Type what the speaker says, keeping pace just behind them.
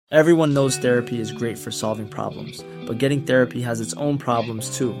Everyone knows therapy is great for solving problems, but getting therapy has its own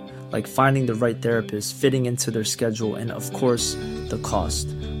problems too, like finding the right therapist, fitting into their schedule, and of course, the cost.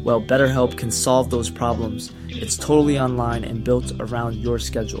 Well, BetterHelp can solve those problems. It's totally online and built around your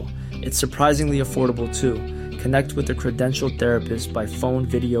schedule. It's surprisingly affordable too. Connect with a credentialed therapist by phone,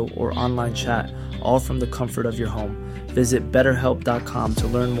 video, or online chat, all from the comfort of your home. Visit BetterHelp.com to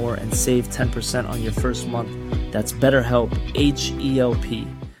learn more and save 10% on your first month. That's BetterHelp, H-E-L-P.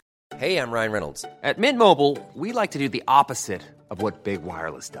 Hey, I'm Ryan Reynolds. At Mint Mobile, we like to do the opposite of what Big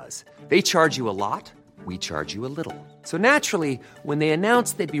Wireless does. They charge you a lot, we charge you a little. So naturally, when they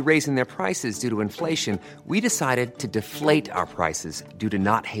announced they'd be raising their prices due to inflation, we decided to deflate our prices due to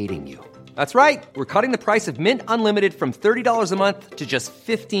not hating you. That's right. We're cutting the price of Mint Unlimited from $30 a month to just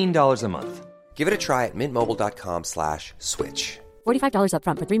 $15 a month. Give it a try at mintmobile.com/switch. $45 up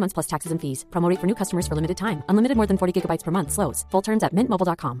front for 3 months plus taxes and fees. Promo rate for new customers for limited time. Unlimited more than 40 gigabytes per month. Slows full terms at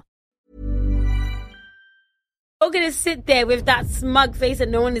mintmobile.com. You're going to sit there with that smug face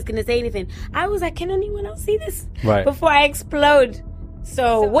and no one is going to say anything. I was like, can anyone else see this? Right. Before I explode.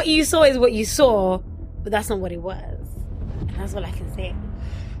 So what you saw is what you saw, but that's not what it was. And that's all I can say.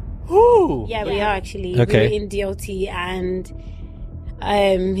 Ooh. Yeah, we are actually. Okay. We were in DLT and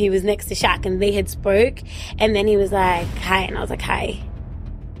he was next to Shaq and they had spoke. And then he was like, hi. And I was like, hi.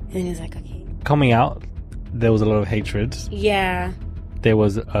 And then he was like, okay. Coming out, there was a lot of hatred. Yeah. There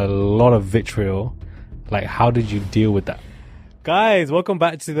was a lot of vitriol. Like, how did you deal with that? Guys, welcome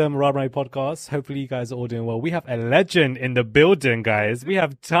back to the Marabai podcast. Hopefully you guys are all doing well. We have a legend in the building, guys. We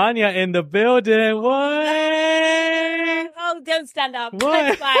have Tanya in the building. What? Oh, don't stand up.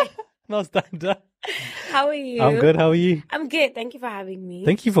 What? Bye. No, stand up. How are you? I'm good. How are you? I'm good. Thank you for having me.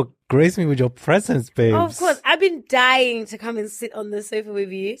 Thank you for gracing me with your presence, babes. Oh, of course. I've been dying to come and sit on the sofa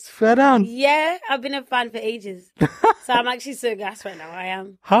with you. Swear down. Yeah, I've been a fan for ages. So I'm actually so gassed right now. I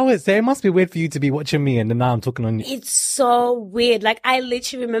am. How is it? It must be weird for you to be watching me and then now I'm talking on you. It's so weird. Like, I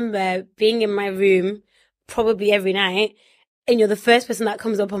literally remember being in my room probably every night and you're the first person that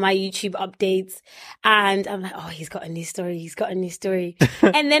comes up on my YouTube updates. And I'm like, oh, he's got a new story. He's got a new story.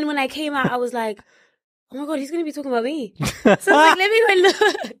 And then when I came out, I was like, oh my God, he's going to be talking about me. So I was like, let me go and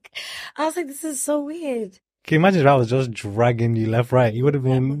look. I was like, this is so weird. Can you imagine if I was just dragging you left, right? You would have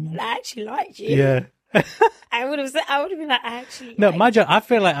been... I actually liked you. Yeah. I would have been like, I actually... No, liked imagine, I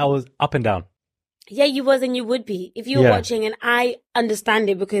feel like I was up and down. Yeah, you was and you would be. If you were watching, and I understand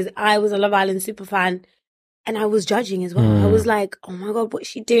it because I was a Love Island super fan and I was judging as well. I was like, oh my God, what's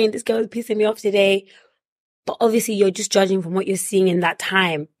she doing? This girl is pissing me off today. But obviously you're just judging from what you're seeing in that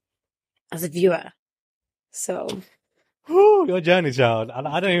time as a viewer. So... Whew, your journey, child.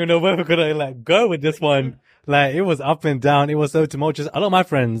 I don't even know where we're going to go with this one. Like, it was up and down. It was so tumultuous. A lot of my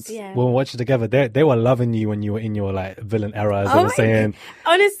friends, when we watched it together, they were loving you when you were in your, villain era, as I was saying.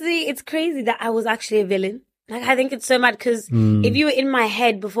 Honestly, it's crazy that I was actually a villain. Like, I think it's so mad because if you were in my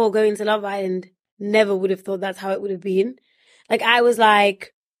head before going to Love Island, never would have thought that's how it would have been. Like, I was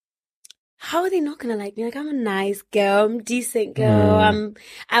like, how are they not going to like me? Like, I'm a nice girl. I'm a decent girl.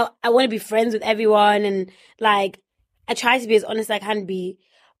 I want to be friends with everyone. And, like, I try to be as honest as I can be.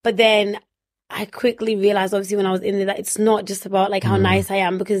 But then I quickly realized, obviously, when I was in there, that it's not just about, like, how nice I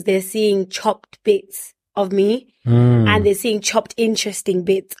am because they're seeing chopped bits of me and they're seeing chopped, interesting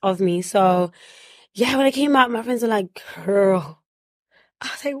bits of me. So, yeah, when I came out, my friends were like, girl.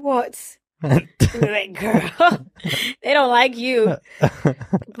 I was like, what? And they're like, girl, they don't like you.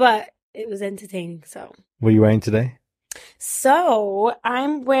 But it was entertaining, so. What are you wearing today? So,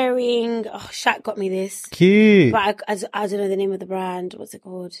 I'm wearing, Shaq got me this. Cute. But I don't know the name of the brand. What's it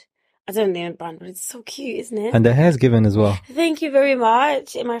called? I don't know the name of the brand, but it's so cute, isn't it? And the hair's given as well. Thank you very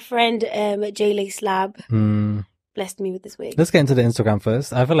much. And my friend at J Lace Lab blessed me with this wig. Let's get into the Instagram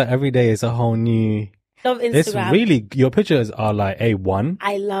first. I feel like every day is a whole new... Love Instagram. It's really... Your pictures are like A1.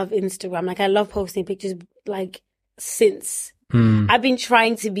 I love Instagram. Like, I love posting pictures, like, since. I've been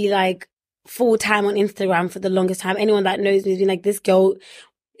trying to be, like, full-time on Instagram for the longest time. Anyone that knows me has been like, this girl,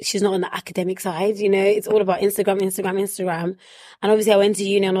 she's not on the academic side, you know? It's all about Instagram. And obviously I went to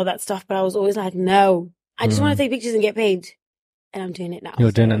uni and all that stuff, but I was always like, no, I just want to take pictures and get paid. And I'm doing it now.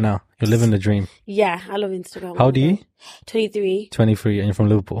 You're doing it now. You're living the dream. Yeah, I love Instagram. How old are you? 23. 23, and you're from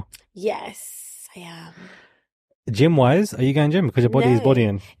Liverpool? Yes, I am. Gym-wise, are you going gym? Because your body is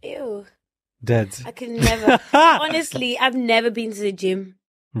bodying. Ew. Dead. I could never. Honestly, I've never been to the gym.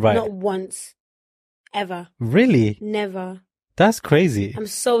 Right. Not once. Ever. Really? Never. That's crazy. I'm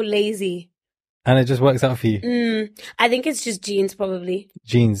so lazy. And it just works out for you? I think it's just genes, probably.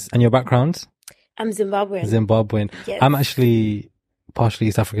 Genes. And your background? I'm Zimbabwean. Zimbabwean. Yes. I'm actually partially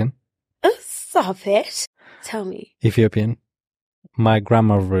East African. Stop it. Tell me. Ethiopian. My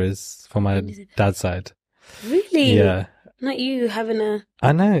grandmother is from my dad's side. Really? Yeah. Not you having a...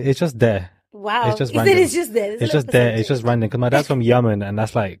 I know, it's just there. Wow. It's just You said random. it's just there. There's a It's little just there. It's percentage. just random. Because my dad's from Yemen, and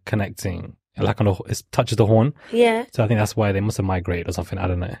that's like connecting. Like it touches the horn. Yeah. So I think that's why they must have migrated or something. I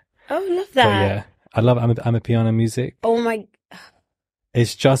don't know. Oh, love But that. yeah, I'm a piano music. Oh my...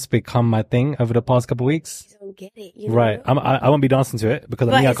 It's just become my thing over the past couple of weeks. I don't get it. You know? Right. I won't be dancing to it because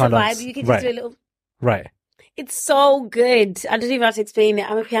But I it's can't a vibe. dance. You can just Right. do a little... Right. It's so good. I don't even have to explain it.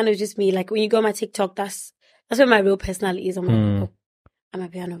 I'm a piano is just me. Like when you go on my TikTok, that's where my real personality is. I'm like, oh, I'm a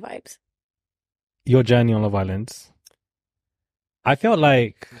piano vibes. Your journey on Love Island, I felt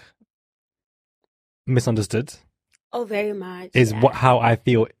like misunderstood Oh, very much. is yeah. how I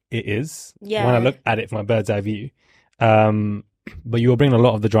feel it is Yeah. when I look at it from a bird's eye view. But you were bringing a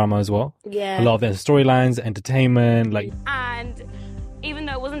lot of the drama as well. Yeah. A lot of the storylines, entertainment, like And even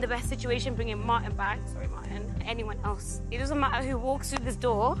though it wasn't the best situation bringing Martin back, anyone else, it doesn't matter who walks through this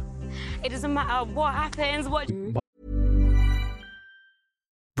door. It doesn't matter what happens, what...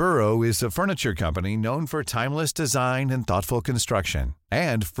 Burrow is a furniture company known for timeless design and thoughtful construction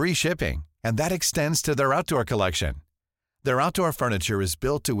and free shipping, and that extends to their outdoor collection. Their outdoor furniture is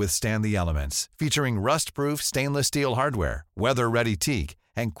built to withstand the elements, featuring rust-proof stainless steel hardware, weather-ready teak,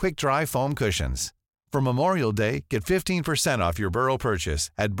 and quick-dry foam cushions. For Memorial Day, get 15% off your Burrow purchase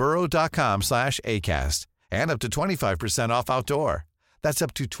at burrow.com/acast, and up to 25% off outdoor. That's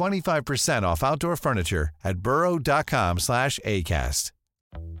up to 25% off outdoor furniture at burrow.com/acast.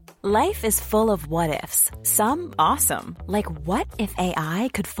 Life is full of what-ifs. Some awesome, like what if AI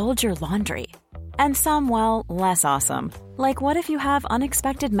could fold your laundry? And some, well, less awesome, like what if you have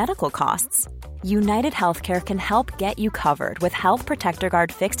unexpected medical costs? United Healthcare can help get you covered with Health Protector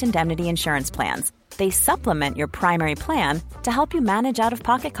Guard fixed indemnity insurance plans. They supplement your primary plan to help you manage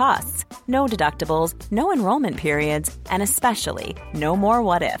out-of-pocket costs. No deductibles, no enrollment periods, and especially no more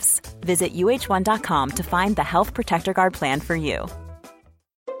what-ifs. Visit uh1.com to find the Health Protector Guard plan for you.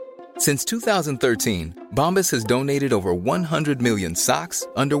 Since 2013, Bombas has donated over 100 million socks,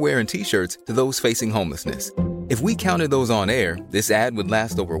 underwear, and T-shirts to those facing homelessness. If we counted those on air, this ad would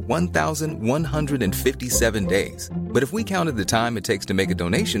last over 1,157 days. But if we counted the time it takes to make a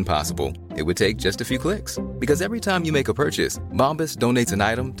donation possible, it would take just a few clicks. Because every time you make a purchase, Bombas donates an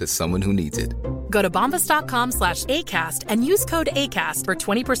item to someone who needs it. Go to bombas.com/ACAST and use code ACAST for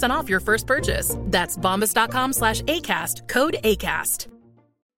 20% off your first purchase. That's bombas.com/ACAST, code ACAST.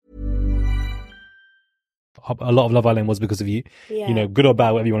 a lot of Love Island was because of you. Yeah. You know, good or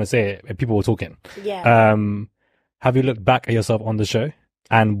bad, whatever you want to say it, people were talking. Yeah. Have you looked back at yourself on the show?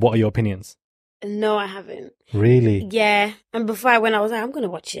 And what are your opinions? No, I haven't. Really? Yeah. And before I went, I was like, I'm going to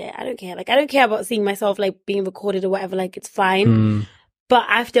watch it. I don't care. Like, I don't care about seeing myself, like, being recorded or whatever. Like, it's fine. But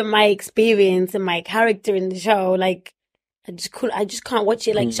after my experience and my character in the show, like, I just can't watch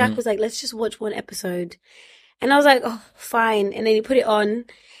it. Like, Shaq was like, let's just watch one episode. And I was like, oh, fine. And then he put it on.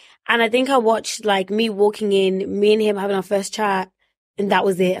 And I think I watched, like, me walking in, me and him having our first chat. And that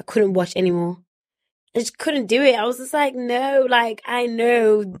was it. I couldn't watch anymore. I just couldn't do it. I was just like, no, like, I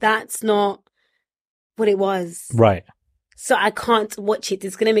know that's not what it was. Right. So I can't watch it.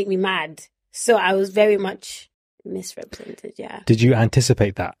 It's going to make me mad. So I was very much misrepresented, yeah. Did you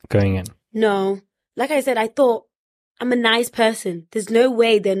anticipate that going in? No. Like I said, I thought, I'm a nice person. There's no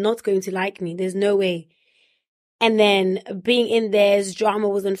way they're not going to like me. There's no way. And then being in there as drama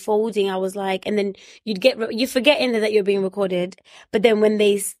was unfolding, I was like, and then you forget in there that you're being recorded. But then when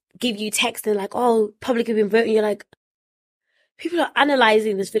they give you text and like, oh, public have been voting, you're like, people are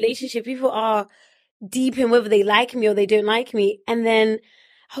analyzing this relationship. People are deep in whether they like me or they don't like me. And then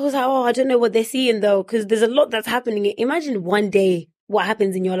I was like, oh, I don't know what they're seeing though, because there's a lot that's happening. Imagine one day what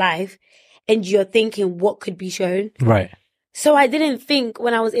happens in your life and you're thinking what could be shown. Right. So I didn't think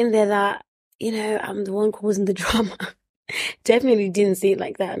when I was in there that, you know, I'm the one causing the drama. Definitely didn't see it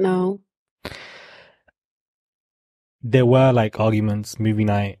like that, no. There were like arguments, movie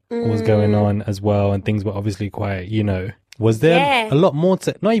night was going on as well, and things were obviously quite, you know. Was there a lot more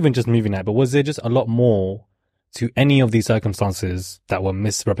to, not even just movie night, but was there just a lot more to any of these circumstances that were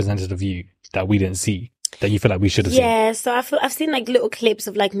misrepresented of you that we didn't see, that you feel like we should have seen? Yeah, so I've seen like little clips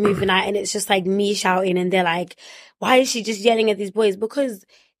of like movie night and it's just like me shouting and they're like, why is she just yelling at these boys? Because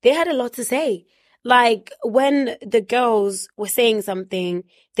they had a lot to say. Like when the girls were saying something,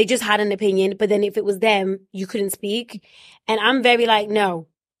 they just had an opinion, but then if it was them, you couldn't speak. And I'm very like, no,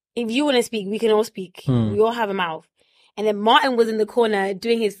 if you want to speak, we can all speak. We all have a mouth. And then Martin was in the corner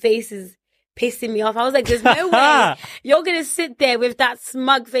doing his faces, pissing me off. I was like, there's no way you're going to sit there with that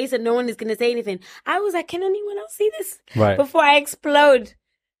smug face and no one is going to say anything. I was like, can anyone else see this? Right. Before I explode.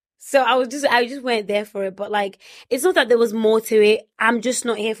 So I just went there for it. But like, it's not that there was more to it. I'm just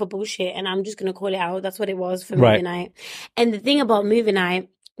not here for bullshit, and I'm just going to call it out. That's what it was for movie night. And the thing about movie night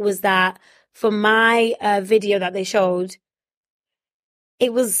was that for my video that they showed,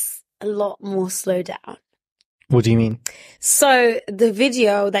 it was a lot more slowed down. What do you mean? So the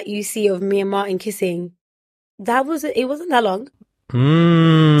video that you see of me and Martin kissing, it wasn't that long.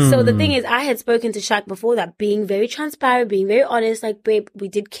 So the thing is, I had spoken to Shaq before that, being very transparent, being very honest, like, babe, we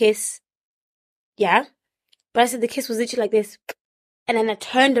did kiss. Yeah. But I said the kiss was literally like this. And then I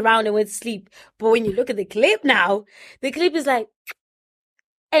turned around and went to sleep. But when you look at the clip now, the clip is like,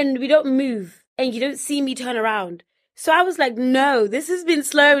 and we don't move. And you don't see me turn around. So I was like, no, this has been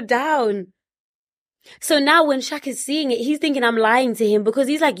slowed down. So now when Shaq is seeing it, he's thinking I'm lying to him because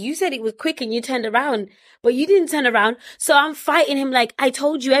he's like, you said it was quick and you turned around, but you didn't turn around. So I'm fighting him like, I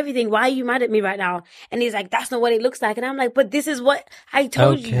told you everything. Why are you mad at me right now? And he's like, that's not what it looks like. And I'm like, but this is what I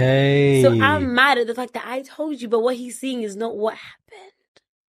told you. So I'm mad at the fact that I told you, but what he's seeing is not what happened.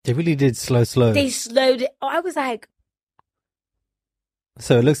 They really did slow. They slowed it. Oh, I was like.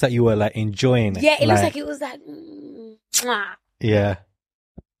 So it looks like you were like enjoying it. Yeah, it looks like it was like. Mwah. Yeah.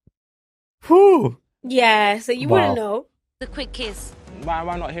 Whew. Yeah, so you wouldn't know. The quick kiss. Why am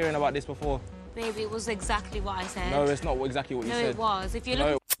I not hearing about this before? Maybe it was exactly what I said. No, it's not exactly what you said. No, it was. If you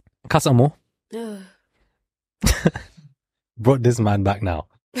look... Cut some more. Brought this man back now.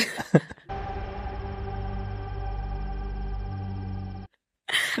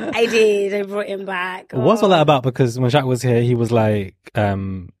 I did. I brought him back. What's all that about? Because when Shaq was here, he was like,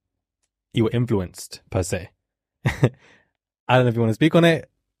 you were influenced, per se. I don't know if you want to speak on it.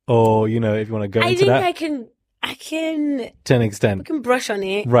 Or, you know, if you want to go into that. I think I can... To an extent. I can brush on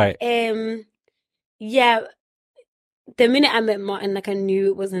it. Right. Yeah. The minute I met Martin, like, I knew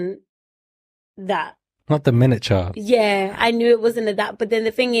it wasn't that. Not the miniature. Yeah, I knew it wasn't that. But then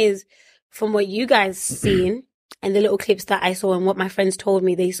the thing is, from what you guys seen and the little clips that I saw and what my friends told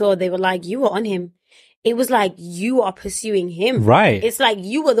me they were like, you were on him. It was like you are pursuing him. Right. It's like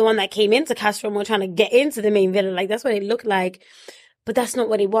you were the one that came into Castro More trying to get into the main villain. Like, that's what it looked like. But that's not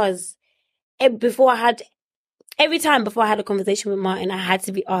what it was. Every time before I had a conversation with Martin, I had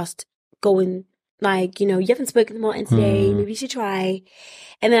to be asked, going, like, you know, you haven't spoken to Martin today, maybe you should try.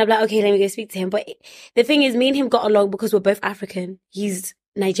 And then I'm like, okay, let me go speak to him. But the thing is, me and him got along because we're both African. He's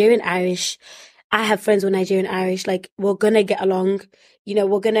Nigerian Irish. I have friends with Nigerian Irish. Like, we're gonna get along. You know,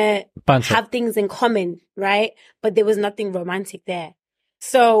 we're gonna have things in common, right? But there was nothing romantic there.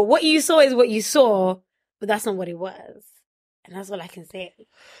 So what you saw is what you saw, but that's not what it was. And that's all I can say.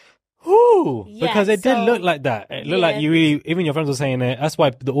 Ooh, because it did look like that. It looked like you really, even your friends were saying it. That's why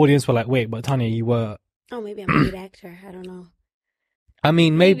the audience were like, wait, but Tanya, you were... Oh, maybe I'm a good actor. I don't know. I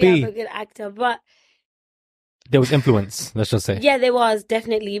mean, maybe I'm a good actor, but... There was influence, let's just say. Yeah, there was,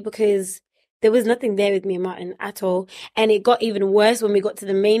 definitely, because there was nothing there with me and Martin at all. And it got even worse when we got to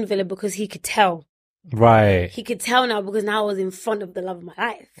the main villa because he could tell. Right. He could tell now because now I was in front of the love of my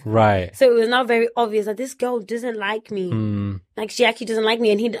life. Right. So it was now very obvious that this girl doesn't like me. Like, she actually doesn't like me.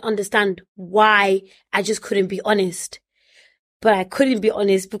 And he didn't understand why I just couldn't be honest. But I couldn't be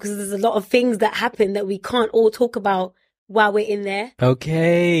honest because there's a lot of things that happen that we can't all talk about while we're in there.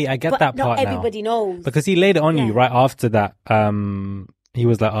 Okay, I get that part now. Not everybody knows. Because he laid it on you right after that. He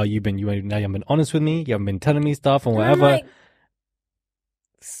was like, oh, you haven't been honest with me. You haven't been telling me stuff and whatever. I'm like,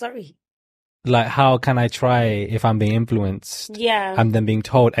 sorry. Like, how can I try if I'm being influenced? Yeah. I'm then being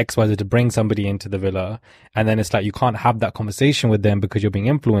told XYZ to bring somebody into the villa. And then it's like, you can't have that conversation with them because you're being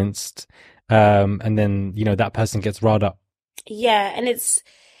influenced. And then, you know, that person gets riled up. Yeah. And it's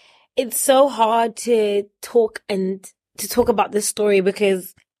so hard to talk about this story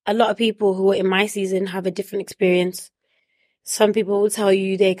because a lot of people who are in my season have a different experience. Some people will tell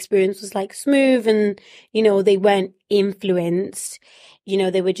you their experience was like smooth and, you know, they weren't influenced. You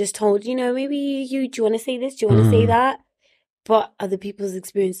know, they were just told, you know, maybe do you want to say this? Do you want to say that? But other people's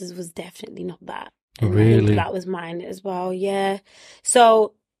experiences was definitely not that. And really? I think that was mine as well. Yeah.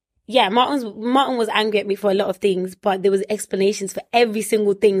 So, yeah, Martin was angry at me for a lot of things, but there was explanations for every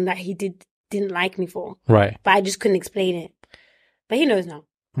single thing that he didn't like me for. Right. But I just couldn't explain it. But he knows now.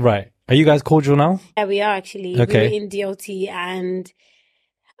 Right. Are you guys cordial now? Yeah, we are actually. Okay. We were in DLT and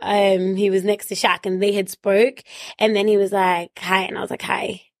he was next to Shaq and they had spoke. And then he was like, hi. And I was like,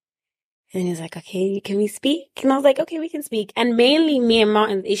 hi. And he was like, okay, can we speak? And I was like, okay, we can speak. And mainly me and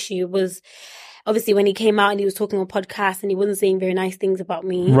Martin's issue was obviously when he came out and he was talking on podcasts and he wasn't saying very nice things about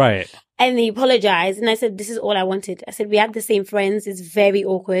me. Right. And he apologized. And I said, this is all I wanted. I said, we have the same friends. It's very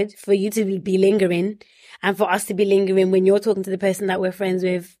awkward for you to be lingering and for us to be lingering when you're talking to the person that we're friends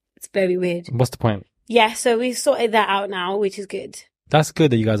with. It's very weird. What's the point? Yeah, so we've sorted that out now, which is good. That's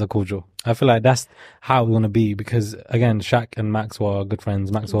good that you guys are cordial. I feel like that's how we want to be because, again, Shaq and Maxwell are good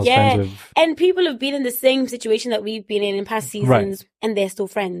friends. Maxwell's friends with... And people have been in the same situation that we've been in past seasons, and they're still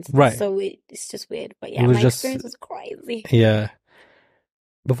friends. Right. So it's just weird. But yeah, my experience was crazy. Yeah.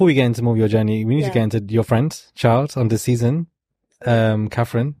 Before we get into more of your journey, we need to get into your friend, child, on this season,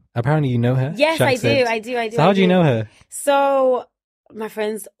 Catherine. Apparently you know her. Yes, I do. So how do you know her? So my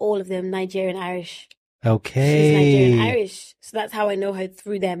friends, all of them, Nigerian Irish. Okay. She's Nigerian Irish. So that's how I know her,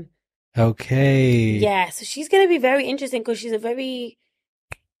 through them. Okay. Yeah, so she's going to be very interesting because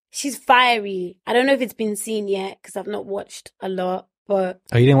she's fiery. I don't know if it's been seen yet because I've not watched a lot, but...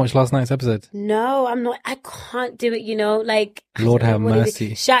 Oh, you didn't watch last night's episode? No, I'm not. I can't do it, like... Lord have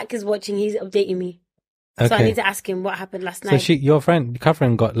mercy. Shaq is watching. He's updating me. Okay. So I need to ask him what happened last night. So your friend,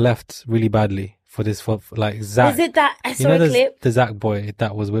 Catherine, got left really badly for like Zach. Was it that? I saw a clip. The Zach boy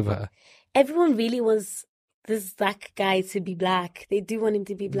that was with her. Everyone really wants this Zach guy to be black. They do want him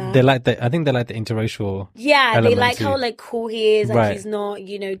to be black. I think they like the interracial. Yeah, they like how cool he is. Right. He's not,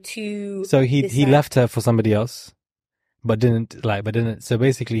 too. So he left her for somebody else, but didn't. So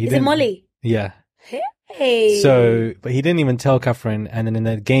basically, Is it Molly? Yeah. Hey. So, but he didn't even tell Catherine. And then in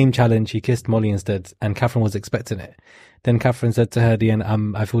the game challenge, he kissed Molly instead, and Catherine was expecting it. Then Catherine said to her at the end,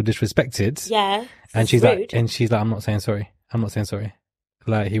 I feel disrespected. Yeah. And she's rude. like, I'm not saying sorry.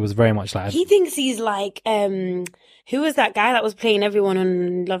 Like, he was very much like... He thinks he's like, who was that guy that was playing everyone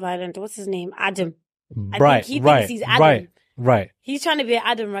on Love Island? What's his name? Adam. Right, he thinks he's Adam. Right. He's trying to be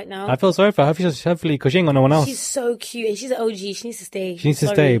Adam right now. I feel sorry for her. Hopefully, because she ain't got no one else. She's so cute, and she's an OG. She needs to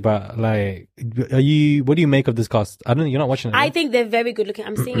stay. But like, what do you make of this cast? You're not watching it. I think they're very good looking.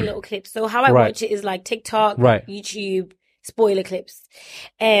 I'm seeing little clips. So how I watch it is like TikTok, YouTube, spoiler clips.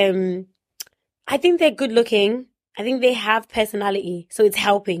 I think they're good looking. I think they have personality, so it's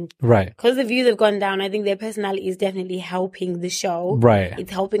helping. Right. Because the views have gone down, I think their personality is definitely helping the show. Right.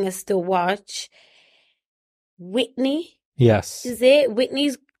 It's helping us still watch. Whitney. Yes. Is it?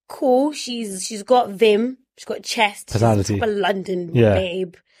 Whitney's cool. She's got vim. She's got chest. Personality. She's a proper London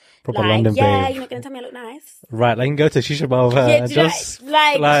babe. Proper London babe. Yeah, you're not going to tell me I look nice. Right. I can go to a shisha bar with her. Yeah, she's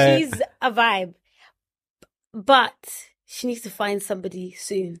a vibe. But she needs to find somebody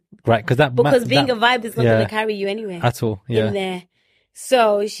soon. Right. Because being a vibe is not going to carry you anywhere. At all. Yeah. In there.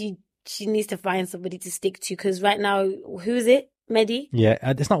 So she needs to find somebody to stick to. Because right now, who is it? Medi? Yeah,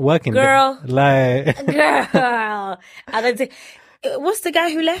 it's not working. Girl. Girl. I don't think... What's the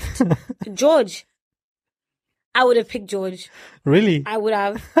guy who left? George. I would have picked George. Really? I would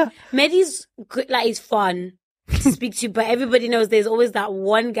have. Medi's good, he's fun to speak to, but everybody knows there's always that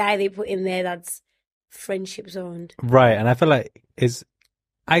one guy they put in there that's friendship zoned. Right, and I feel like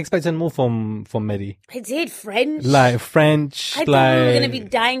I expected more from Medi. I did. French. French. I thought we were going to be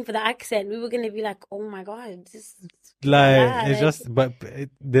dying for the accent. We were going to be like, oh my God, this is... there's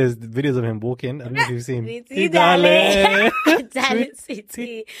videos of him walking. I don't know if you've seen.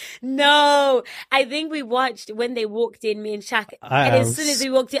 City. No, I think we watched when they walked in, me and Shaq. And as soon as we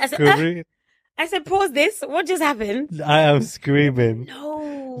walked in, I said, pause this. What just happened? I am screaming.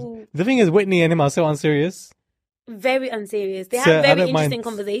 No. The thing is, Whitney and him are so unserious. Very unserious. They have very interesting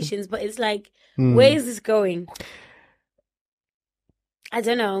conversations, but it's like, where is this going? I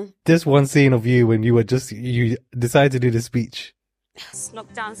don't know. This one scene of you when you decided to do the speech.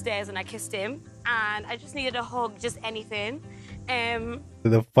 Snuck downstairs and I kissed him, and I just needed a hug, just anything.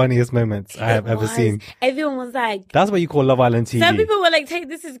 The funniest moments I have ever seen. Everyone was like, that's what you call Love Island TV. Some people were like, hey,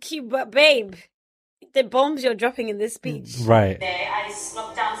 this is cute, but babe, the bombs you're dropping in this speech. Right. I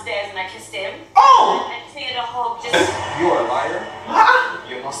snuck downstairs and I kissed him. Oh! I just needed a hug, just... You're a liar? Huh?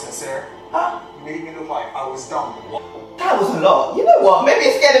 You're not sincere? Huh? You made me look like I was dumb. That was a lot. You know what? Maybe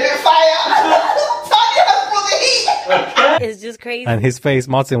it's getting a bit fire. Tanya has brought the heat. Okay. It's just crazy. And his face,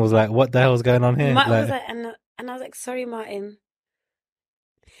 Martin was like, what the hell is going on here? Martin was like, and I was like, sorry, Martin.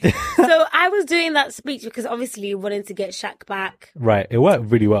 So I was doing that speech because obviously we wanted to get Shaq back. Right. It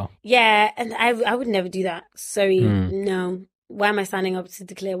worked really well. Yeah. And I would never do that. Sorry. No. Why am I standing up to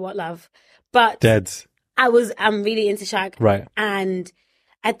declare what love? But Dead. I'm really into Shaq. Right. And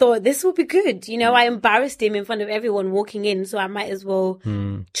I thought this will be good. I embarrassed him in front of everyone walking in. So I might as well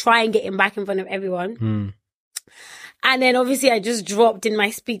try and get him back in front of everyone. And then obviously I just dropped in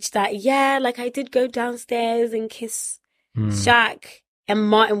my speech that, I did go downstairs and kiss Shaq. And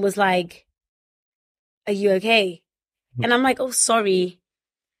Martin was like, are you okay? And I'm like, oh, sorry.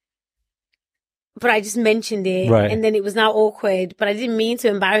 But I just mentioned it. Right. And then it was now awkward. But I didn't mean to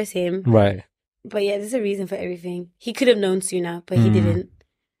embarrass him. Right. But yeah, there's a reason for everything. He could have known sooner, but he didn't.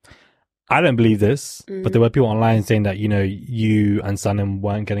 I don't believe this. But there were people online saying that, you and Sanem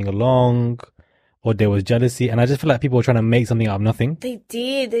weren't getting along. or there was jealousy. And I just feel like people were trying to make something out of nothing. They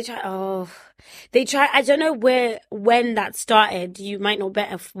did. They tried. I don't know when that started. You might know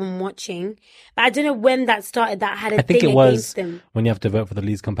better from watching. But I don't know when that started that had a thing against them. When you have to vote for the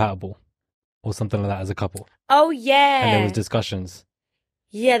least compatible or something like that as a couple. Oh, yeah. And there was discussions.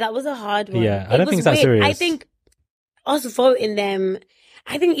 Yeah, that was a hard one. Yeah, I don't think it's that serious. I think us voting them,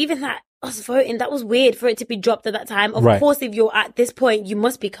 I think even that us voting, that was weird for it to be dropped at that time. Of course, if you're at this point, you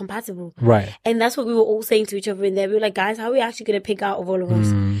must be compatible. Right. And that's what we were all saying to each other in there. We were like, guys, how are we actually going to pick out of all of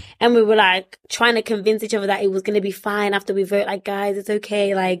us? And we were like trying to convince each other that it was going to be fine after we vote. Like, guys, it's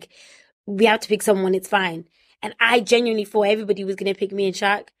okay. Like, we have to pick someone. It's fine. And I genuinely thought everybody was going to pick me and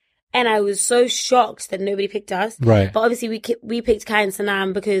Shaq. And I was so shocked that nobody picked us. Right. But obviously we picked Kai and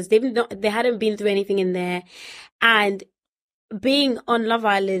Sanam because they hadn't been through anything in there. And being on Love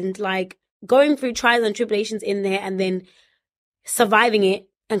Island, like going through trials and tribulations in there and then surviving it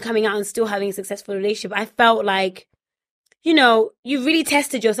and coming out and still having a successful relationship, I felt like, you know, you really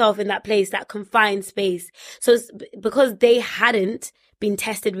tested yourself in that place, that confined space. So because they hadn't been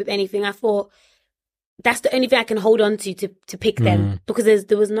tested with anything, I thought, that's the only thing I can hold on to pick them because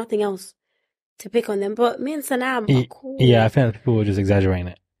there was nothing else to pick on them. But me and Sanam are cool. Yeah, I think people were just exaggerating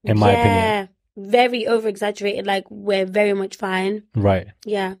it, in my opinion. Yeah, very over-exaggerated. Like, we're very much fine. Right.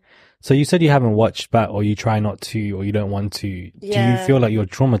 Yeah. So you said you haven't watched back, or you try not to, or you don't want to. Yeah. Do you feel like you're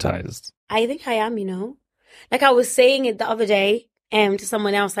traumatized? I think I am, you know. Like, I was saying it the other day to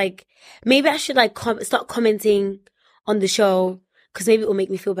someone else, like, maybe I should, like, start commenting on the show because maybe it will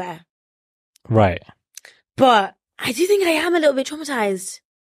make me feel better. Right. But I do think I am a little bit traumatized.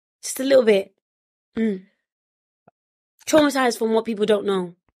 Just a little bit. Traumatized from what people don't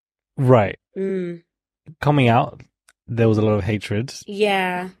know. Right. Coming out, there was a lot of hatred.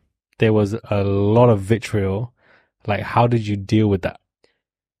 Yeah. There was a lot of vitriol. Like, how did you deal with that?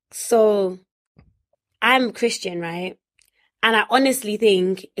 So, I'm Christian, right? And I honestly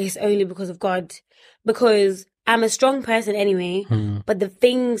think it's only because of God. Because I'm a strong person anyway. But the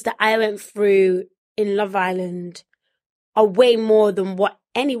things that I went through in Love Island are way more than what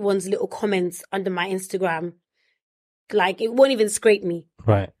anyone's little comments under my Instagram, like, it won't even scrape me.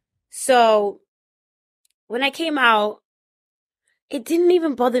 Right. So when I came out, it didn't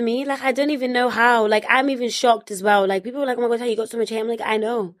even bother me. Like, I don't even know how. Like, I'm even shocked as well. Like, people are like, oh my God, how you got so much hate? I'm like, I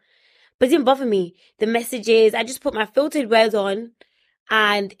know. But it didn't bother me. The messages, I just put my filtered words on.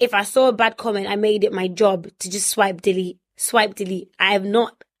 And if I saw a bad comment, I made it my job to just swipe delete.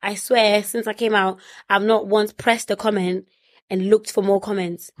 I swear, since I came out, I've not once pressed a comment and looked for more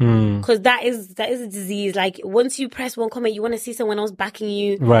comments. Because that is a disease. Like, once you press one comment, you want to see someone else backing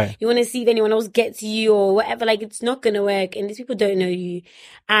you. Right. You want to see if anyone else gets you or whatever. Like, it's not going to work. And these people don't know you.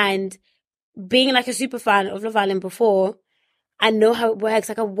 And being like a super fan of Love Island before, I know how it works.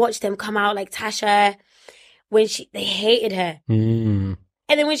 Like, I watched them come out, like Tasha, when they hated her.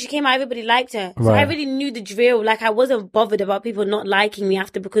 And then when she came out, everybody liked her. So I really knew the drill. Like, I wasn't bothered about people not liking me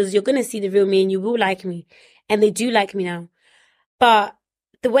after, because you're going to see the real me and you will like me. And they do like me now. But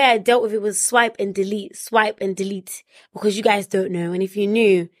the way I dealt with it was swipe and delete, because you guys don't know. And if you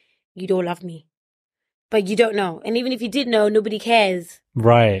knew, you'd all love me. But you don't know. And even if you did know, nobody cares.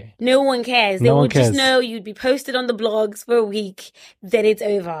 Right. No one cares. They will just know you'd be posted on the blogs for a week, then it's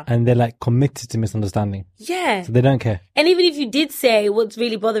over. And they're like committed to misunderstanding. Yeah. So they don't care. And even if you did say what's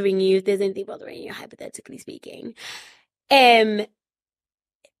really bothering you, if there's anything bothering you, hypothetically speaking, you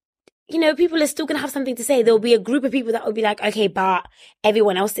know, people are still going to have something to say. There'll be a group of people that will be like, okay, but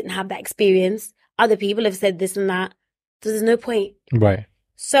everyone else didn't have that experience. Other people have said this and that. So there's no point. Right.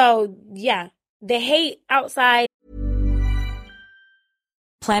 So, yeah. The hate outside.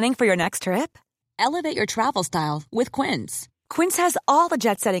 Planning for your next trip? Elevate your travel style with Quince. Quince has all the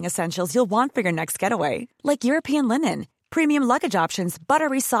jet-setting essentials you'll want for your next getaway, like European linen, premium luggage options,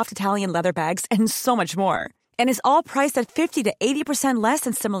 buttery soft Italian leather bags, and so much more. And is all priced at 50 to 80% less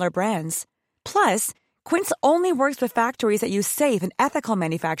than similar brands. Plus, Quince only works with factories that use safe and ethical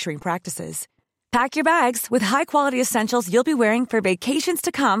manufacturing practices. Pack your bags with high-quality essentials you'll be wearing for vacations to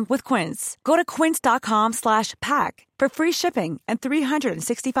come with Quince. Go to quince.com/pack for free shipping and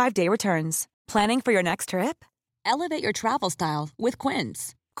 365-day returns. Planning for your next trip? Elevate your travel style with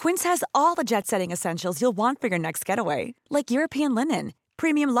Quince. Quince has all the jet-setting essentials you'll want for your next getaway, like European linen,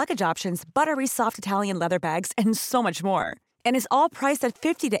 premium luggage options, buttery soft Italian leather bags, and so much more. And is all priced at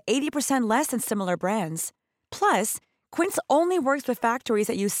 50 to 80% less than similar brands. Plus, Quince only works with factories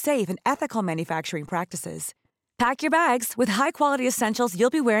that use safe and ethical manufacturing practices. Pack your bags with high-quality essentials you'll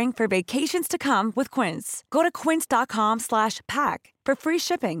be wearing for vacations to come with Quince. Go to quince.com/pack for free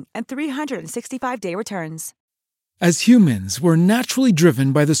shipping and 365-day returns. As humans, we're naturally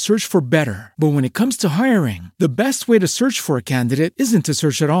driven by the search for better. But when it comes to hiring, the best way to search for a candidate isn't to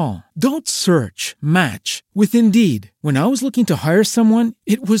search at all. Don't search, match with Indeed. When I was looking to hire someone,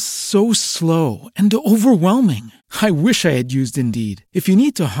 it was so slow and overwhelming. I wish I had used Indeed. If you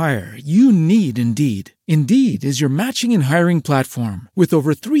need to hire, you need Indeed. Indeed is your matching and hiring platform with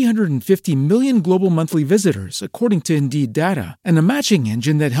over 350 million global monthly visitors, according to Indeed data, and a matching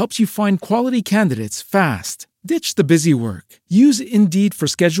engine that helps you find quality candidates fast. Ditch the busy work. Use Indeed for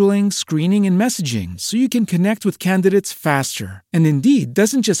scheduling, screening, and messaging so you can connect with candidates faster. And Indeed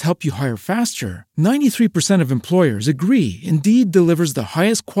doesn't just help you hire faster. 93% of employers agree Indeed delivers the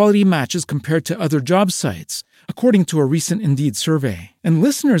highest quality matches compared to other job sites, according to a recent Indeed survey. And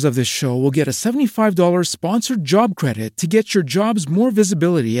listeners of this show will get a $75 sponsored job credit to get your jobs more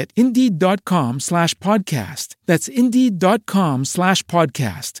visibility at Indeed.com/podcast. That's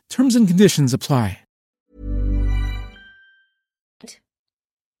Indeed.com/podcast. Terms and conditions apply.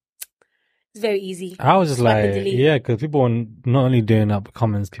 It's very easy. I was just Swipe like, and delete. yeah, because people were not only doing up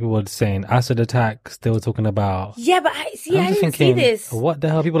comments, people were saying acid attacks. They were talking about. Yeah, but I was didn't just see thinking, this. what the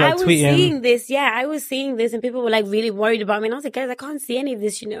hell? People I like was tweeting. seeing this. Yeah, I was seeing this, and people were like really worried about me. And I was like, guys, I can't see any of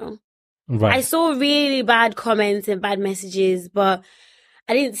this, Right. I saw really bad comments and bad messages, but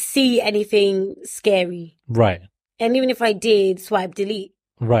I didn't see anything scary. Right. And even if I did, swipe delete.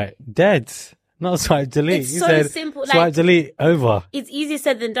 Right. Dead. Not swipe delete. It's You so said simple. swipe Like, delete over. it's easier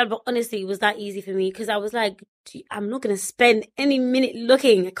said than done, but honestly, it was that easy for me because I was like, "Gee, I'm not going to spend any minute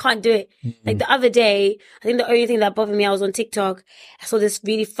looking. I can't do it." Like the other day, I think the only thing that bothered me, I was on TikTok. I saw this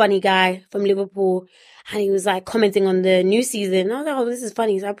really funny guy from Liverpool and he was like commenting on the new season. I was like, oh, this is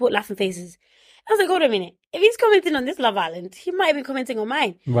funny. So I put laughing faces. I was like, hold a minute. If he's commenting on this Love Island, he might have been commenting on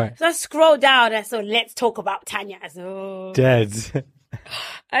mine. Right. So I scrolled down and I saw, let's talk about Tanya. I said, oh. Dead.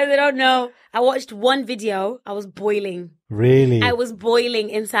 I said, oh no. I watched one video. I was boiling. Really? I was boiling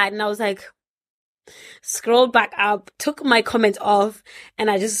inside and I was like, scrolled back up, took my comment off,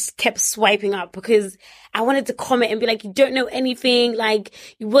 and I just kept swiping up because I wanted to comment and be like, you don't know anything, like,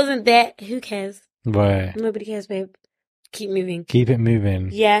 you wasn't there. Who cares? Right. Nobody cares, babe. Keep moving. Keep it moving.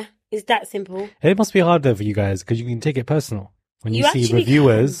 Yeah, it's that simple. It must be hard though for you guys because you can take it personal when you see actually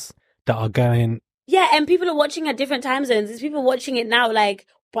reviewers that are going. Yeah, and people are watching at different time zones. There's people watching it now like,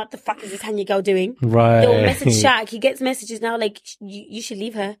 what the fuck is this Tanya girl doing? Right. They'll message Shaq. He gets messages now like, you should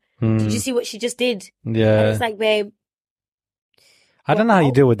leave her. Did you see what she just did? Yeah. And it's like, babe. I don't know how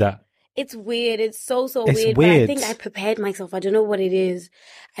you deal with that. It's weird. It's so It's weird. But I weird. think I prepared myself. I don't know what it is.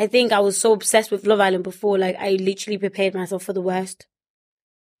 I think I was so obsessed with Love Island before. Like, I literally prepared myself for the worst.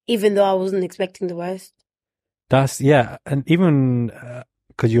 Even though I wasn't expecting the worst. That's, yeah. And even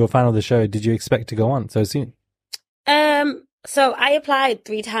because you're a fan of the show, did you expect to go on so soon? So I applied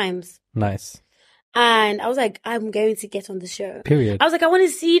 3 times. Nice. And I was like, I'm going to get on the show. Period. I was like, I want to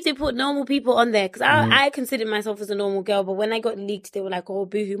see if they put normal people on there. Because I considered myself as a normal girl. But when I got leaked, they were like, oh,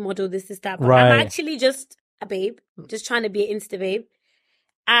 boohoo model, this, that. But Right. I'm actually just a babe. Just trying to be an Insta babe.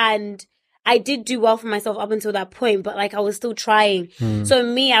 And I did do well for myself up until that point. But like, I was still trying. So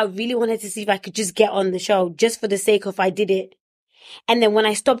me, I really wanted to see if I could just get on the show. Just for the sake of I did it. And then when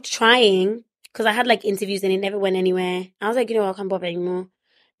I stopped trying, because I had like interviews and it never went anywhere. I was like, you know what, I can't bother anymore.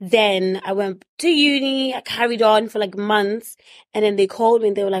 Then I went to uni, I carried on for like months, and then they called me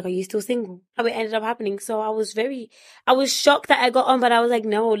and they were like, are you still single? How it ended up happening. So I was shocked that I got on, but I was like,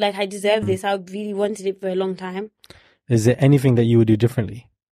 no, like I deserve this. I really wanted it for a long time. Is there anything that you would do differently?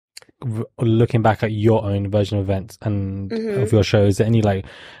 Looking back at your own version of events and of your show, is there any like,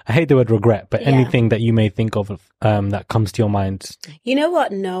 I hate the word regret, but anything that you may think of that comes to your mind? You know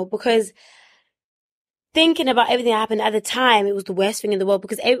what? No, because thinking about everything that happened at the time, it was the worst thing in the world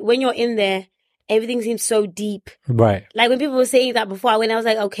because when you're in there, everything seems so deep. Right. Like when people were saying that before, when I was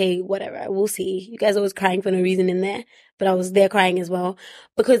like, okay, whatever, we'll see. You guys are always crying for no reason in there, but I was there crying as well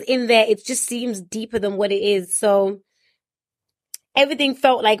because in there, it just seems deeper than what it is. So everything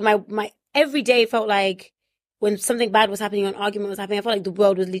felt like my every day felt like when something bad was happening, an argument was happening, I felt like the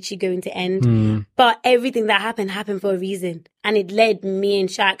world was literally going to end. But everything that happened for a reason. And it led me and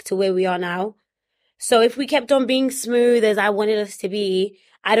Shaq to where we are now. So if we kept on being smooth as I wanted us to be,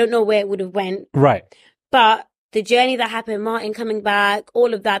 I don't know where it would have went. Right. But the journey that happened, Martin coming back,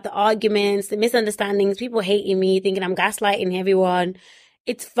 all of that, the arguments, the misunderstandings, people hating me, thinking I'm gaslighting everyone.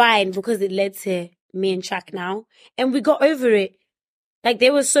 It's fine because it led to me and Shaq now. And we got over it. Like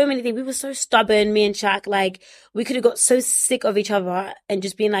there were so many things. We were so stubborn, me and Shaq. Like we could have got so sick of each other and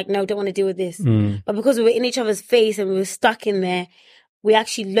just being like, no, don't want to deal with this. But because we were in each other's face and we were stuck in there, we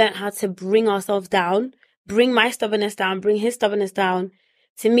actually learned how to bring ourselves down, bring my stubbornness down, bring his stubbornness down,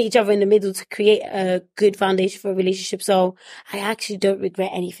 to meet each other in the middle to create a good foundation for a relationship. So I actually don't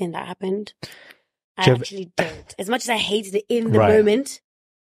regret anything that happened. I actually don't. As much as I hated it in the moment,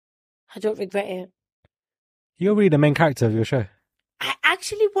 I don't regret it. You're really the main character of your show. I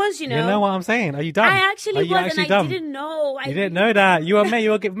actually was, you know. You know what I'm saying? Are you dumb? I actually was, and I didn't know. You didn't know that. You were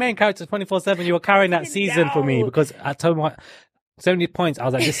main character 24/7. You were carrying that season for me because I told me so many points. I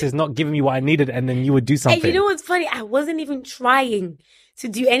was like, this is not giving me what I needed, and then you would do something. And you know what's funny? I wasn't even trying to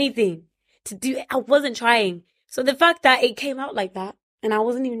do anything. I wasn't trying. So the fact that it came out like that, and I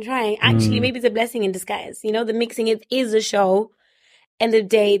wasn't even trying, actually, maybe it's a blessing in disguise. You know, the mixing it is a show. End of the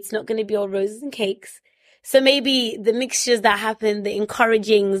day, it's not going to be all roses and cakes. So maybe the mixtures that happen, the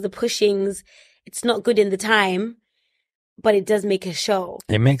encouragings, the pushings, it's not good in the time, but it does make a show.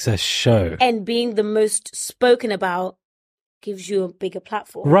 It makes a show. And being the most spoken about gives you a bigger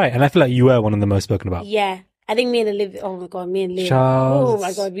platform. Right. And I feel like you were one of the most spoken about. Yeah. I think me and Liv, oh my God, Charles. oh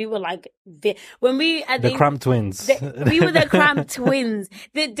my God, we were like, when we, I think. The Cramp Twins. We were the Cramp Twins.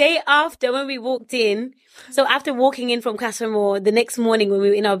 The day after when we walked in, so after walking in from Casa Amor, the next morning when we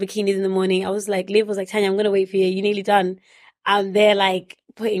were in our bikinis in the morning, I was like, Liv was like, Tanya, I'm going to wait for you. You're nearly done. And they're like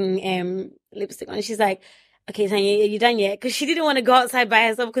putting lipstick on. She's like, okay, Tanya, are you done yet? Because she didn't want to go outside by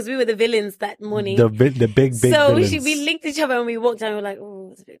herself because we were the villains that morning. The big so villains. we linked each other and we walked down. We were like,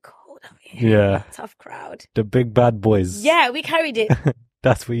 oh, it's a bit cold out here. Yeah. Tough crowd. The big bad boys. Yeah, we carried it.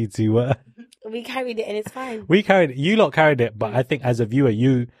 That's what you two were. We carried it and it's fine. You lot carried it, but I think as a viewer,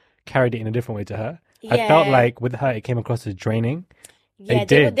 you carried it in a different way to her. Yeah. I felt like with her, it came across as draining. Yeah,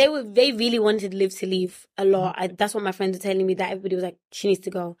 they really wanted Liv to leave a lot. That's what my friends were telling me, that everybody was like, she needs to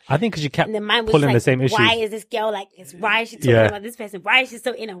go. I think because you kept and then mine was pulling like, the same issue. Why is this girl like this? Why is she talking about this person? Why is she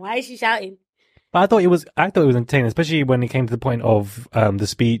so in her? Why is she shouting? But I thought it was entertaining, especially when it came to the point of the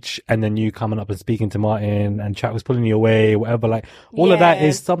speech and then you coming up and speaking to Martin and chat was pulling you away, whatever. Like all of that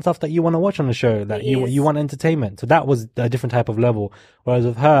is some stuff that you want to watch on the show. That you want entertainment. So that was a different type of level. Whereas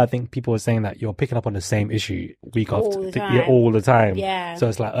with her, I think people were saying that you're picking up on the same issue week all after the time. all the time. Yeah. So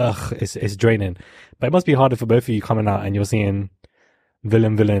it's like it's draining. But it must be harder for both of you coming out and you're seeing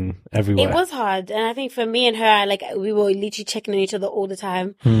villain everywhere. It was hard. And I think for me and her, like, we were literally checking on each other all the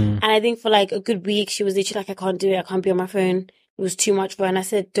time. And I think for like a good week, she was literally like, I can't do it. I can't be on my phone. It was too much for her. And I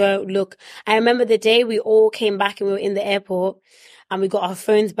said, don't look. I remember the day we all came back and we were in the airport and we got our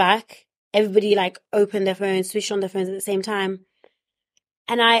phones back. Everybody like opened their phones, switched on their phones at the same time.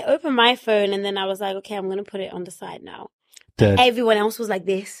 And I opened my phone and then I was like, okay, I'm going to put it on the side now. Everyone else was like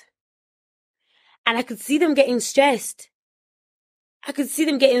this. And I could see them getting stressed. I could see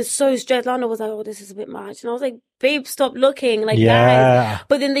them getting so stressed. Lana was like, oh, this is a bit much. And I was like, babe, stop looking. Like, guys.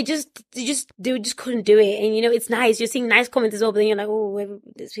 But then they just couldn't do it. And, you know, it's nice. You're seeing nice comments as well. But then you're like, oh,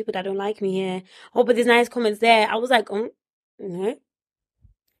 there's people that don't like me here. Oh, but there's nice comments there. I was like, no.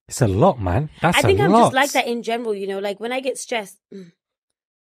 It's a lot, man. I think I'm just like that in general, you know. Like, when I get stressed,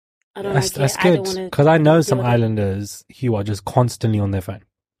 I don't like it. That's good. Because I know some islanders who are just constantly on their phone.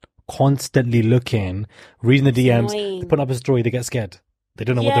 Constantly looking, reading the DMs, they put up a story, they get scared. They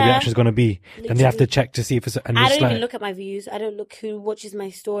don't know what the reaction is going to be. Literally. Then they have to check to see if it's... And I don't even look at my views. I don't look who watches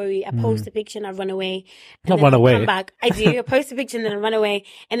my story. I post a picture and I run away. Not run away. Come back. I do. I post a picture and then I run away.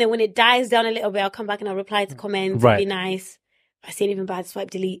 And then when it dies down a little bit, I'll come back and I'll reply to comments. Be nice. If I see anything bad,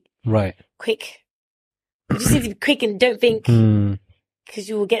 swipe delete. Right. Quick. You just need to be quick and don't think. Because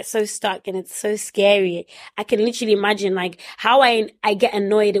you will get so stuck and it's so scary. I can literally imagine like how I get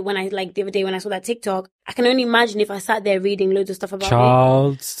annoyed when I, like the other day when I saw that TikTok. I can only imagine if I sat there reading loads of stuff about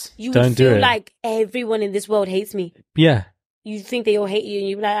Charles, me. You would feel like everyone in this world hates me. Yeah. You think they all hate you and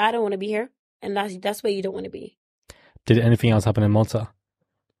you're like, I don't want to be here. And that's where you don't want to be. Did anything else happen in Malta?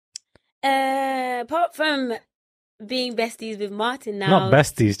 Apart from being besties with Martin now. Not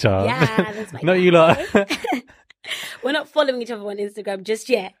besties, Charles. Yeah, that's my Not you lot. We're not following each other on Instagram just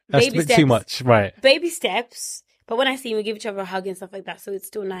yet. That's a bit too much, right? Baby steps. But when I see him, we give each other a hug and stuff like that. So it's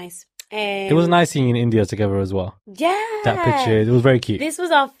still nice. It was nice seeing you in India together as well. Yeah. That picture, it was very cute. This was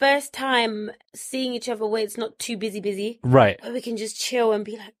our first time seeing each other where it's not too busy. Right. Where we can just chill and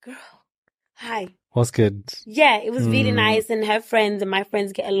be like, girl, hi. What's good? Yeah, it was really nice. And her friends and my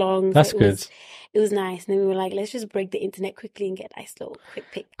friends get along. That's good. It was nice. And then we were like, let's just break the internet quickly and get a nice little quick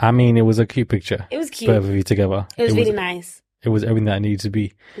pic. I mean, it was a cute picture. It was cute. Both of you together. It was really nice. It was everything that it needed to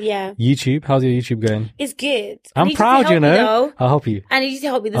be. Yeah. YouTube, how's your YouTube going? It's good. I'm proud, you know. I'll help you. I need you to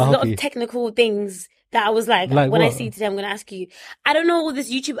help me. There's a lot of technical things that I was like when what? I see it today, I'm going to ask you. I don't know all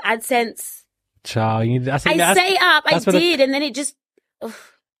this YouTube AdSense. Child, I set it up. I did. And then it just,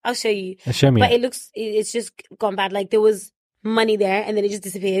 I'll show you. Show me. But it's just gone bad. Like there was money there and then it just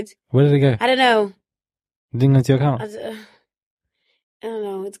disappeared. Where did it go? I don't know. It didn't go to your account? I don't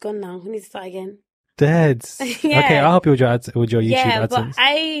know. It's gone now. We need to start again. Dead. Yeah. Okay, I'll help you with your YouTube Yeah, AdSense. but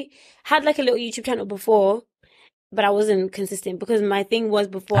I had like a little YouTube channel before, but I wasn't consistent because my thing was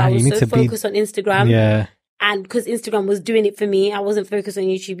before I was so focused on Instagram. Yeah. And because Instagram was doing it for me, I wasn't focused on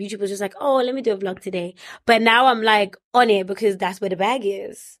YouTube. YouTube was just like, oh, let me do a vlog today. But now I'm like on it because that's where the bag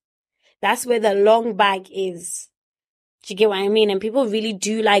is. That's where the long bag is. Do you get what I mean? And people really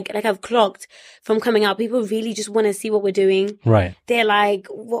do like I've clocked from coming out, people really just want to see what we're doing. Right. They're like,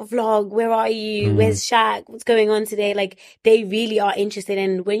 what vlog? Where are you? Where's Shaq? What's going on today? Like, they really are interested.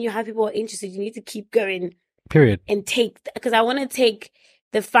 And when you have people who are interested, you need to keep going. Period. And because I want to take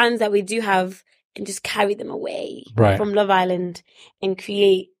the fans that we do have and just carry them away from Love Island and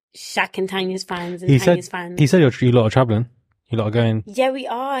create Shaq and Tanya's fans and Tanya's fans. He said you lot are traveling. You lot are going. Yeah, we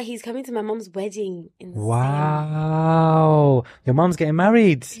are. He's coming to my mom's wedding. Wow. Your mom's getting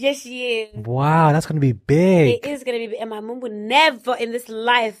married. Yes, she is. Wow, that's going to be big. It is going to be big. And my mom would never in this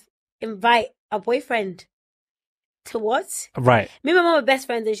life invite a boyfriend to what? Right. Me and my mom are best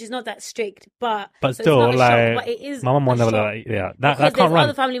friends and she's not that strict. But so still, like, but it is my mom will never like, that can't run. There's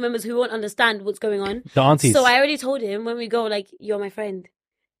other family members who won't understand what's going on. The aunties. So I already told him when we go, like, you're my friend.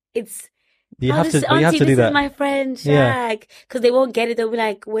 It's... You have to do this that. Is my friend, Shaq. Because they won't get it. They'll be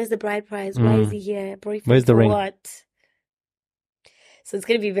like, where's the bride price? Why is he here? Boyfriend, where's the ring? What? So it's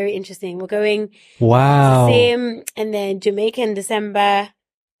going to be very interesting. We're going to Sim and then Jamaica in December.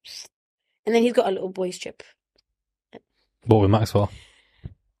 And then he's got a little boys trip. What, with Maxwell?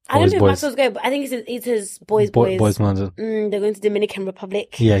 I don't know if Maxwell's going, but I think it's his boys. Boys London. They're going to Dominican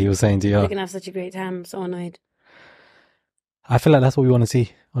Republic. Yeah, you were saying, They're going to have such a great time. I'm so annoyed. I feel like that's what we want to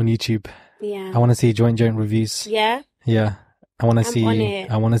see on YouTube. Yeah. I want to see joint reviews. Yeah? Yeah. I want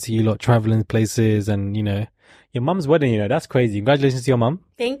to see you lot traveling places and, your mum's wedding, that's crazy. Congratulations to your mum.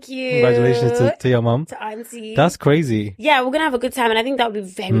 Thank you. Congratulations to your mum. To auntie. That's crazy. Yeah, we're going to have a good time. And I think that would be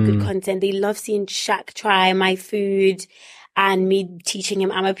very good content. They love seeing Shaq try my food and me teaching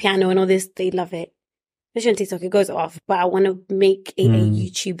him piano and all this. They love it. Especially on TikTok, it goes off. But I want to make a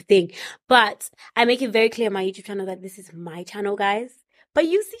YouTube thing. But I make it very clear on my YouTube channel that this is my channel, guys. But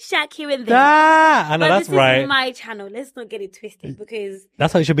you see Shaq here and there. I know, that's right. This is my channel. Let's not get it twisted because...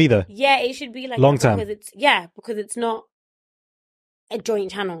 That's how it should be, though. Yeah, it should be like... Long term. Because it's not a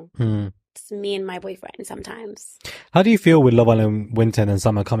joint channel. It's me and my boyfriend sometimes. How do you feel with Love Island winter and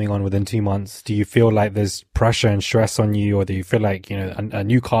summer coming on within 2 months? Do you feel like there's pressure and stress on you, or do you feel like, a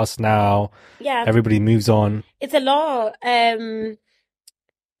new cast now? Yeah. Everybody moves on. It's a lot.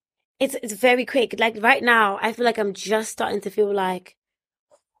 It's very quick. Like right now, I feel like I'm just starting to feel like...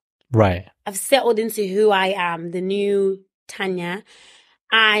 Right. I've settled into who I am, the new Tanya.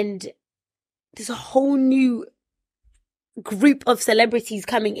 And there's a whole new group of celebrities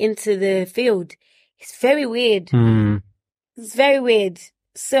coming into the field. It's very weird. It's very weird.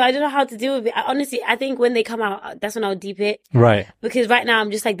 So I don't know how to deal with it. I think when they come out, that's when I'll deep it. Right. Because right now I'm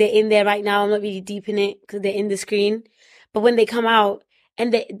just like, they're in there right now. I'm not really deep in it because they're in the screen. But when they come out,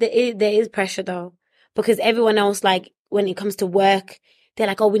 and there is pressure though. Because everyone else, like, when it comes to work, they're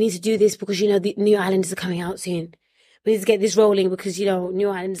like, oh, we need to do this because, the New Islanders are coming out soon. We need to get this rolling because, New Islanders are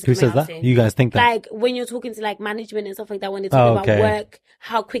coming out soon. Who says that? You guys think that? Like, when you're talking to, like, management and stuff like that, when they're talking about work,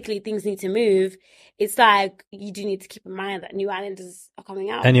 how quickly things need to move, it's like, you do need to keep in mind that New Islanders are coming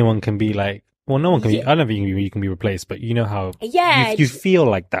out. Anyone can be like, well, no one can be, I don't think you can be replaced, but you know how you feel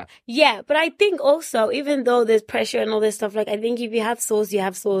like that. Yeah, but I think also, even though there's pressure and all this stuff, like, I think if you have sauce, you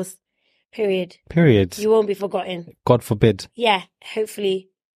have sauce. Period. You won't be forgotten. God forbid. Yeah, hopefully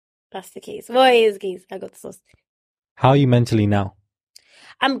that's the case. Well, it is the case. I got the sauce. How are you mentally now?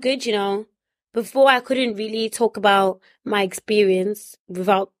 I'm good, Before I couldn't really talk about my experience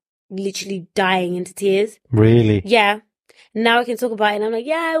without literally dying into tears. Really? Yeah. Now I can talk about it and I'm like,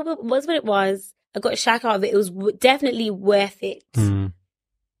 yeah, it was what it was. I got Shaq out of it. It was definitely worth it.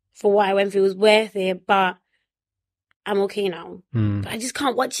 For what I went through. It was worth it, but I'm okay now. But I just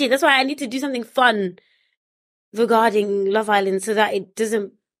can't watch it. That's why I need to do something fun regarding Love Island so that it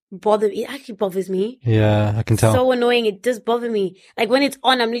doesn't bother me. It actually bothers me. Yeah, I can tell. So annoying. It does bother me. Like when it's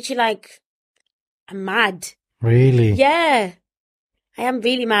on, I'm literally like, I'm mad. Really? Yeah. I am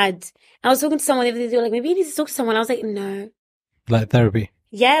really mad. I was talking to someone the other day. They were like, maybe you need to talk to someone. I was like, no. Like therapy?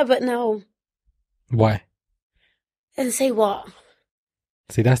 Yeah, but no. Why? And say what?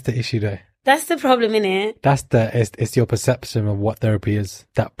 See, that's the issue though. That's the problem, innit? It's your perception of what therapy is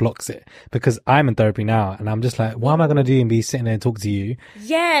that blocks it. Because I'm in therapy now, and I'm just like, what am I gonna do and be sitting there and talk to you?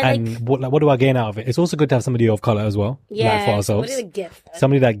 Yeah, and what do I gain out of it? It's also good to have somebody of color as well, like for ourselves. What did it get?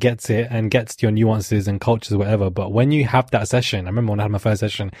 Somebody that gets it and gets your nuances and cultures, whatever. But when you have that session, I remember when I had my first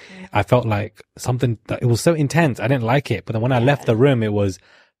session, I felt like something that it was so intense. I didn't like it, but then when I left the room, it was.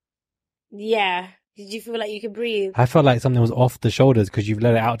 Yeah. Did you feel like you could breathe? I felt like something was off the shoulders because you've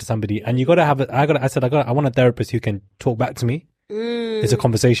let it out to somebody, and you got to have it. I want a therapist who can talk back to me. It's a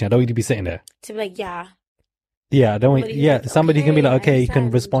conversation. I don't need to be sitting there. To be like, yeah. Yeah, I don't want, somebody can be like, okay, he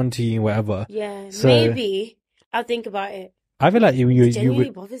can respond to you, whatever. Yeah, so, maybe I'll think about it. I feel like you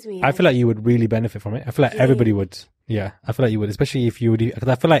would, bothers me. I feel like you would really benefit from it. I feel like everybody would. Yeah, I feel like you would, especially if you would, because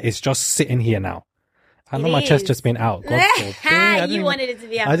I feel like it's just sitting here now. I know my chest just been out. God forbid. You wanted it to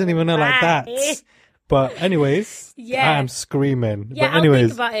be out. I didn't even know like that. But anyways, I am screaming. Yeah, but anyways, I'll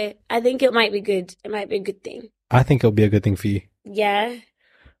think about it. I think it might be good. It might be a good thing. I think it'll be a good thing for you. Yeah.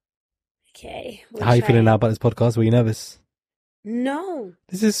 Okay. How are you feeling now about this podcast? Were you nervous? No.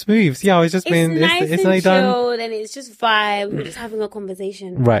 This is smooth. See how it's just been. Nice it's and done. chilled, and it's just vibe. We're just having a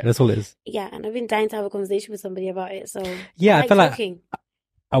conversation. Right. That's all it is. Yeah, and I've been dying to have a conversation with somebody about it. So yeah, I feel talking. like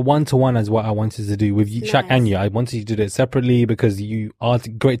a one-to-one is what I wanted to do with you, Shaq and you. I wanted you to do it separately because you are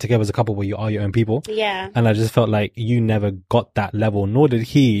great together as a couple, where you are your own people. Yeah. And I just felt like you never got that level, nor did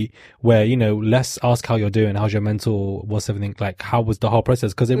he, where, let's ask how you're doing, how's your mental, what's everything, like, how was the whole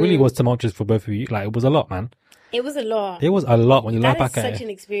process? Because it really was tumultuous for both of you. Like, it was a lot, man. It was a lot. It was a lot when you look back at it. That is such an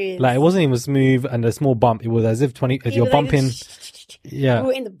experience. Like, it wasn't even smooth, and a small bump. It was as if you're bumping. Yeah. We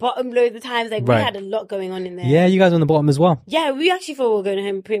were in the bottom loads of times. Like, we had a lot going on in there. Yeah, you guys were on the bottom as well. Yeah, we actually thought we were going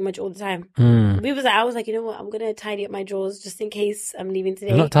home pretty much all the time. I was like, you know what? I'm going to tidy up my drawers just in case I'm leaving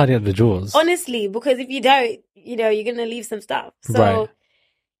today. I'm not tidying up the drawers. Honestly, because if you don't, you're going to leave some stuff. So,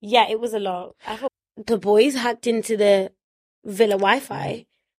 yeah, it was a lot. I thought the boys hacked into the villa Wi-Fi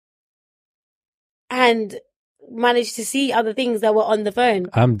and managed to see other things that were on the phone.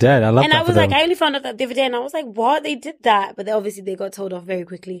 I'm dead. I love that. And I was like, them. I only found out that the other day, and I was like, what? They did that. But obviously they got told off very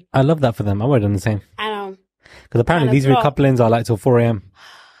quickly. I love that for them. I would have done the same. I know. Because apparently these recouplings are like till 4 a.m.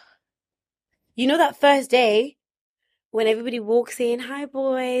 You know that first day when everybody walks in, hi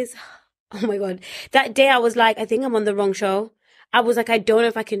boys. Oh my God. That day I was like, I think I'm on the wrong show. I was like, I don't know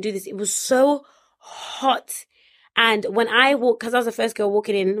if I can do this. It was so hot. And when I walked, because I was the first girl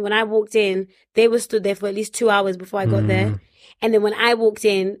walking in, when I walked in, they were stood there for at least 2 hours before I got there. And then when I walked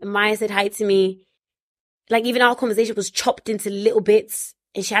in, Maya said hi to me. Like, even our conversation was chopped into little bits,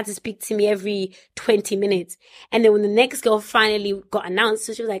 and she had to speak to me every 20 minutes. And then when the next girl finally got announced,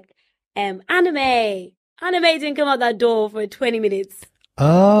 so she was like, Anime didn't come out that door for 20 minutes.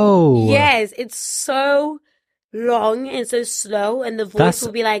 Oh. Yes, it's so long and so slow, and the voice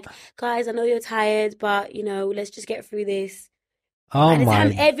will be like, guys, I know you're tired, but let's just get through this. By the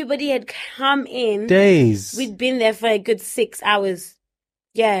time everybody had come in, days, we'd been there for a good 6 hours.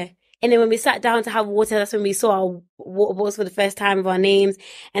 Yeah. And then when we sat down to have water, that's when we saw our water bottles for the first time with our names,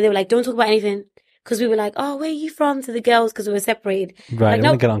 and they were like, don't talk about anything, because we were like, oh, where are you from, to the girls, because we were separated. Right. Like, I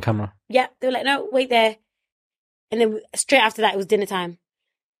want to get on camera. Yeah. They were like, no, wait there. And then straight after that, it was dinner time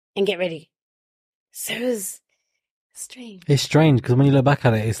and get ready. So it was strange. It's strange because when you look back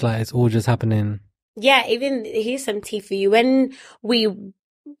at it, it's like it's all just happening. Yeah, even here's some tea for you. When we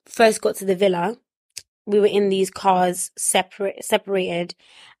first got to the villa, we were in these cars separated,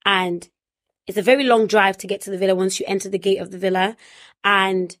 and it's a very long drive to get to the villa once you enter the gate of the villa,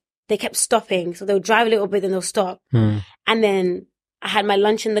 and they kept stopping. So they'll drive a little bit, then they'll stop. And then I had my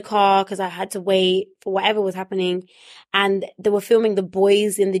lunch in the car because I had to wait for whatever was happening, and they were filming the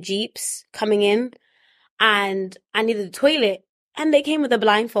boys in the Jeeps coming in. And I needed a toilet. And they came with a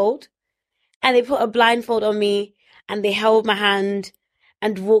blindfold. And they put a blindfold on me. And they held my hand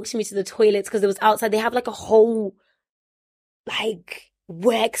and walked me to the toilets because it was outside. They have like a whole,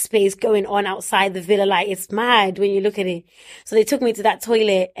 workspace going on outside the villa. Like, it's mad when you look at it. So they took me to that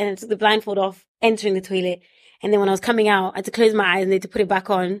toilet and I took the blindfold off, entering the toilet. And then when I was coming out, I had to close my eyes and they had to put it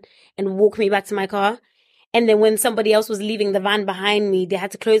back on and walk me back to my car. And then when somebody else was leaving the van behind me, they had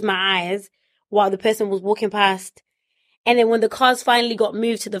to close my eyes while the person was walking past. And then when the cars finally got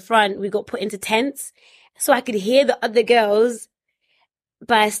moved to the front, we got put into tents. So I could hear the other girls,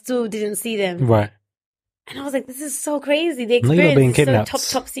 but I still didn't see them. Right. And I was like, this is so crazy. The experience is so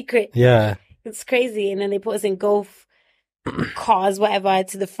top secret. Yeah. It's crazy. And then they put us in golf cars, whatever,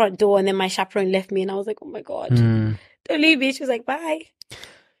 to the front door. And then my chaperone left me. And I was like, oh my God, don't leave me. She was like, bye.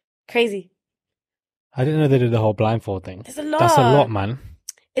 Crazy. I didn't know they did the whole blindfold thing. There's a lot. That's a lot, man.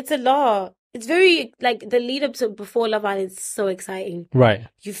 It's a lot. it's very, like, the lead up to before Love Island is so exciting. Right.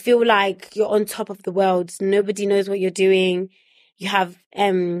 You feel like you're on top of the world. Nobody knows what you're doing. You have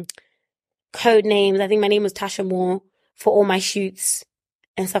code names. I think my name was Tasha Moore for all my shoots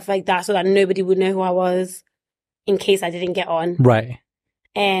and stuff like that, so that nobody would know who I was in case I didn't get on. Right.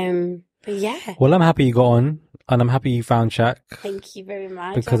 But yeah. Well, I'm happy you got on, and I'm happy you found Shaq. Thank you very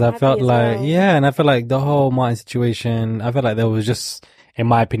much. Because I'm I felt happy as like, well. yeah, and I feel like the whole Martin situation, I felt like there was just, in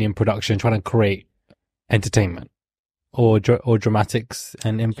my opinion, production trying to create entertainment or dramatics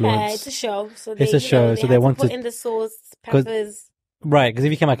and influence. Yeah, it's a show. So It's a show, so they had to wanted- put in the sauce, peppers. Right, because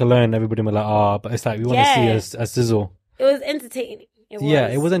if you came like alone, everybody would be like, oh, but it's like, we want Yeah. to see a sizzle. It was entertaining. Yeah,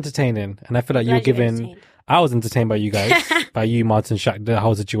 it was entertaining. And I feel like you were Glad you're given, entertained. I was entertained by you guys, by you, Martin, Shaq, the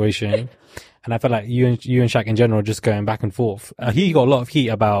whole situation. And I feel like you and Shaq in general just going back and forth. He got a lot of heat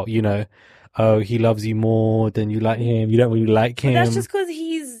about, you know, oh, he loves you more than you like him. You don't really like him. But that's just because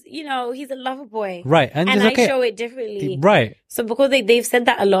he's, you know, he's a lover boy. Right. And And it's I okay. show it differently. Right. So because they've said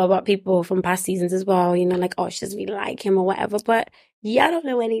that a lot about people from past seasons as well, you know, like, oh, she doesn't really like him or whatever. But yeah, I don't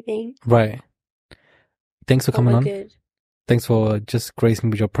know anything. Right. Thanks for But coming we're on. good. Thanks for just gracing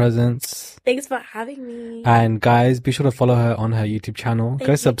me with your presence. Thanks for having me. And guys, be sure to follow her on her YouTube channel. Thank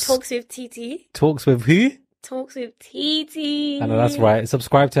Go you. subs. Talks with TT. Talks with who? Talks with TT. I know that's right.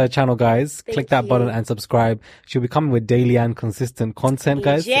 Subscribe to her channel, guys. Thank Click that you. button and subscribe. She'll be coming with daily and consistent content,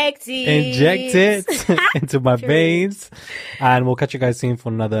 guys. Inject it into my veins. And we'll catch you guys soon for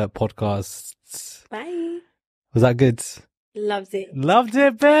another podcast. Bye. Was that good? Loved it. Loved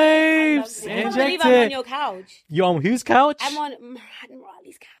it, babes. I can't Inject believe I'm on it. your couch. You on whose couch? I'm on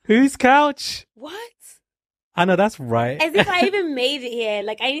Riley's couch. Whose couch? What? I know that's right. As if I even made it here.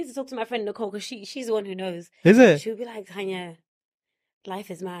 Like, I need to talk to my friend Nicole because she's the one who knows. Is it? She'll be like, Tanya, life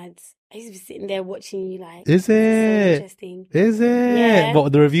is mad. I used to be sitting there watching you like, Is this is so it? interesting. Is it? Yeah.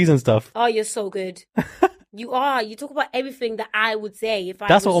 What, the reviews and stuff? Oh, you're so good. You are. You talk about everything that I would say if I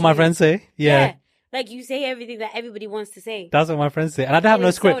That's what was all my you. friends say. Yeah. Like, you say everything that everybody wants to say. That's what my friends say. And I don't have It no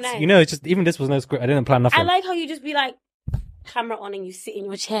was so script. nice. You know, it's just, even this was no script. I didn't plan nothing. I like how you just be like, camera on and you sit in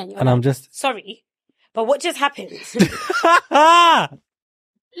your chair and you're And like, I'm just- sorry, but what just happened?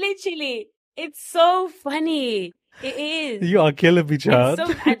 Literally, it's so funny. It is. You are killing me, child.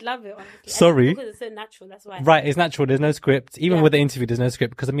 It's so, I'd love it, honestly. Sorry. Because it's so natural, that's why. Right, it's natural. There's no script. Even Yeah. with the interview, there's no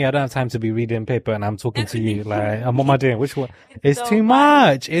script. Because I mean, I don't have time to be reading paper and I'm talking to you. Like, what am I doing? Which one? It's so too funny.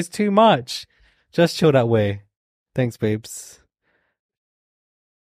 much. It's too much. Just chill that way. Thanks, babes.